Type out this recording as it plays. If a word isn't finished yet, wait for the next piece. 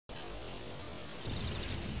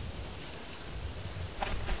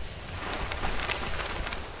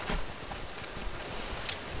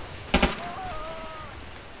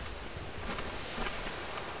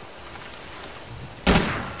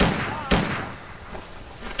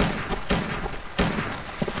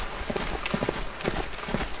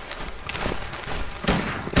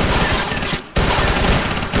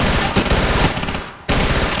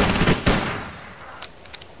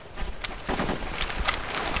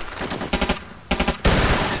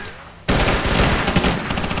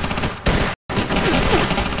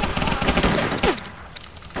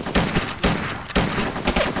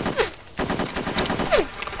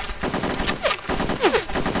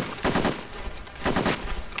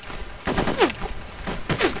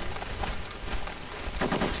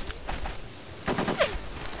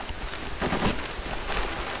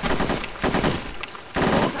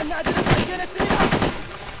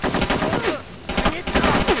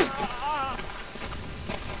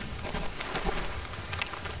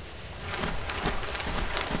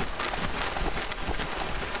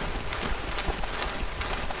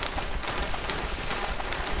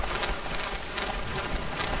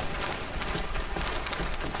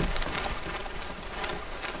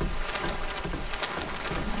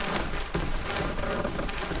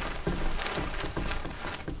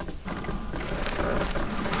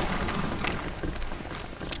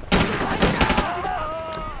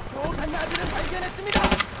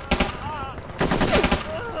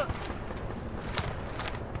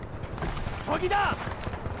저기다!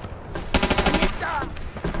 있다!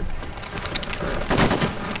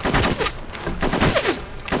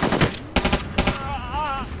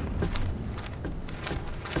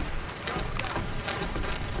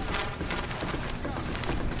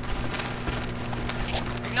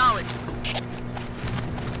 Acknowledge.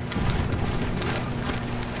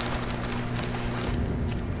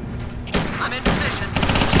 I'm in position.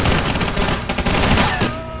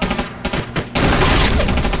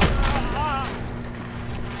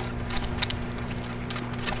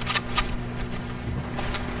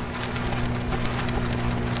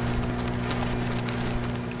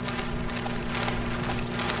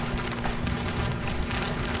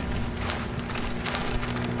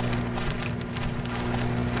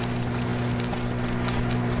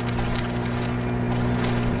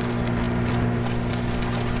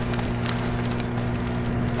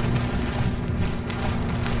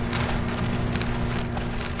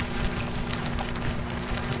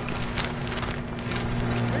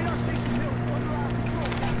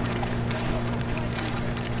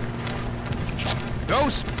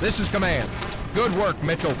 Ghost, this is command. Good work,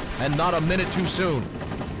 Mitchell, and not a minute too soon.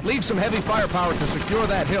 Leave some heavy firepower to secure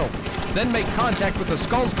that hill, then make contact with the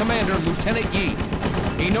Skull's commander, Lieutenant Yi.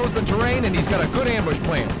 He knows the terrain and he's got a good ambush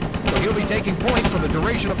plan, so he'll be taking point for the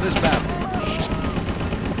duration of this battle.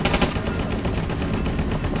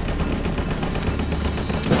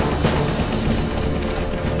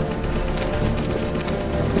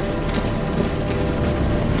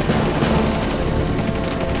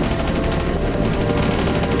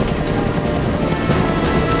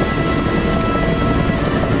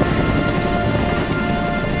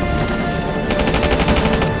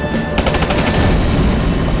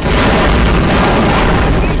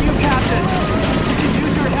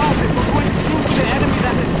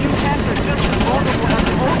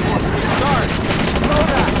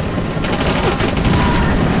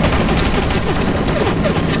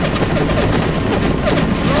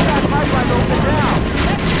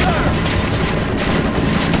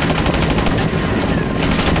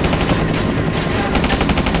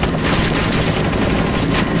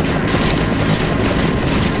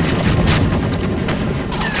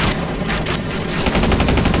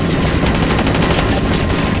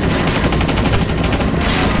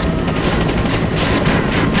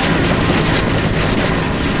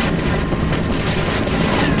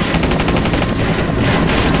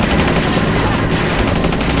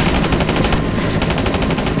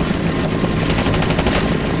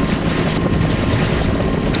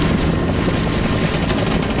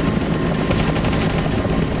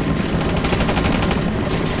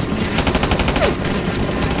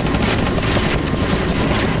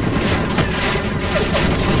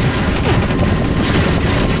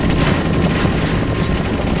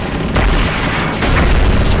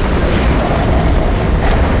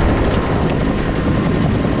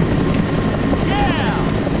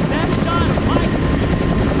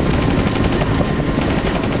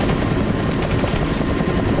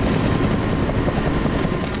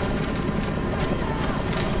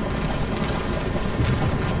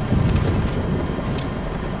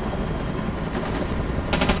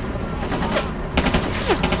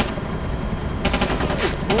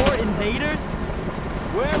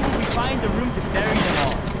 Where will we find the room to bury them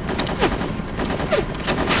all?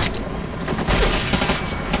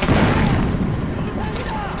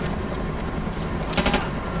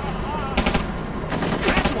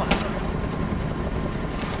 That's one!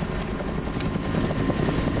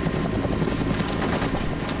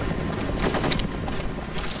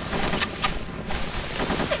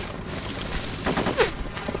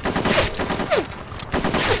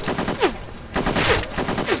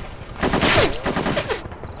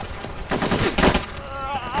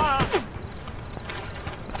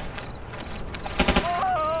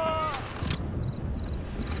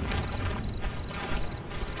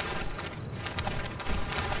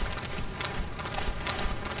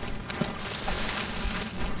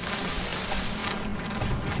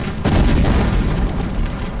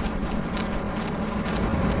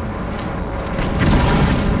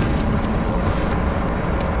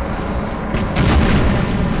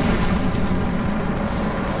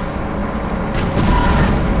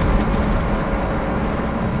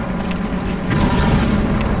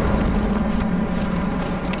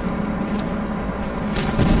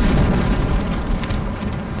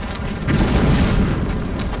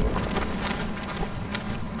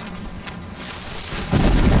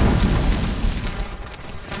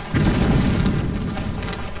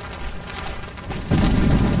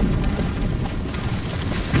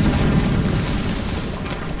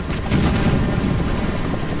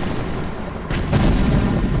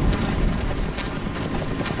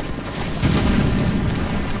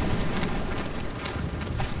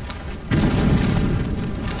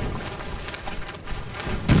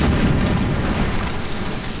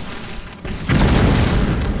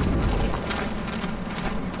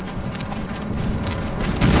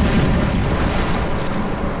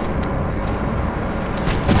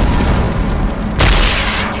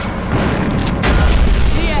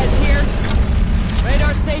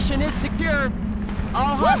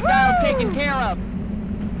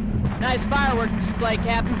 Nice fireworks display,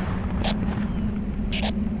 Captain.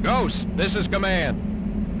 Ghost, this is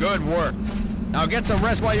command. Good work. Now get some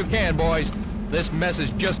rest while you can, boys. This mess is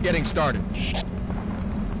just getting started.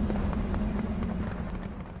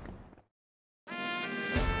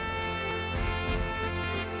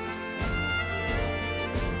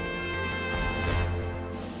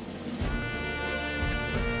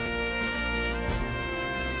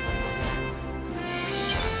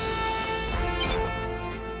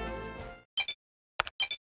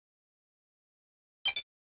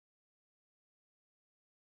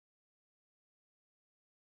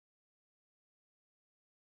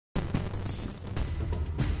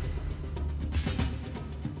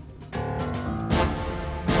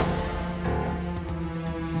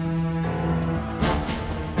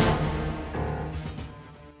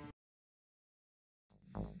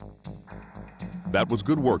 That was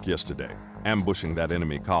good work yesterday, ambushing that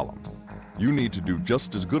enemy column. You need to do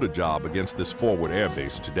just as good a job against this forward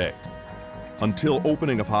airbase today. Until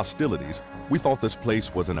opening of hostilities, we thought this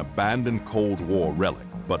place was an abandoned Cold War relic,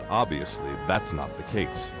 but obviously that's not the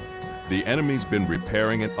case. The enemy's been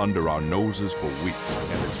repairing it under our noses for weeks,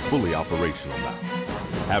 and it's fully operational now.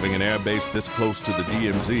 Having an airbase this close to the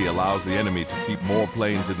DMZ allows the enemy to keep more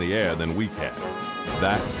planes in the air than we can.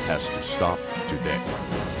 That has to stop today.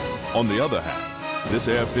 On the other hand, this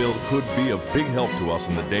airfield could be of big help to us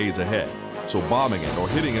in the days ahead, so bombing it or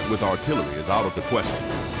hitting it with artillery is out of the question.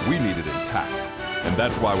 We need it intact, and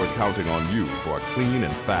that's why we're counting on you for a clean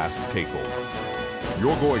and fast takeover.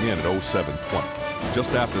 You're going in at 0720,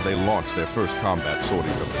 just after they launch their first combat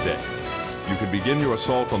sorties of the day. You can begin your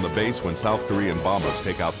assault on the base when South Korean bombers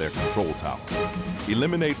take out their control tower.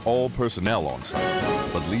 Eliminate all personnel on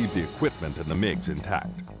site, but leave the equipment and the MiGs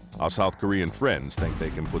intact. Our South Korean friends think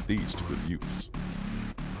they can put these to good use.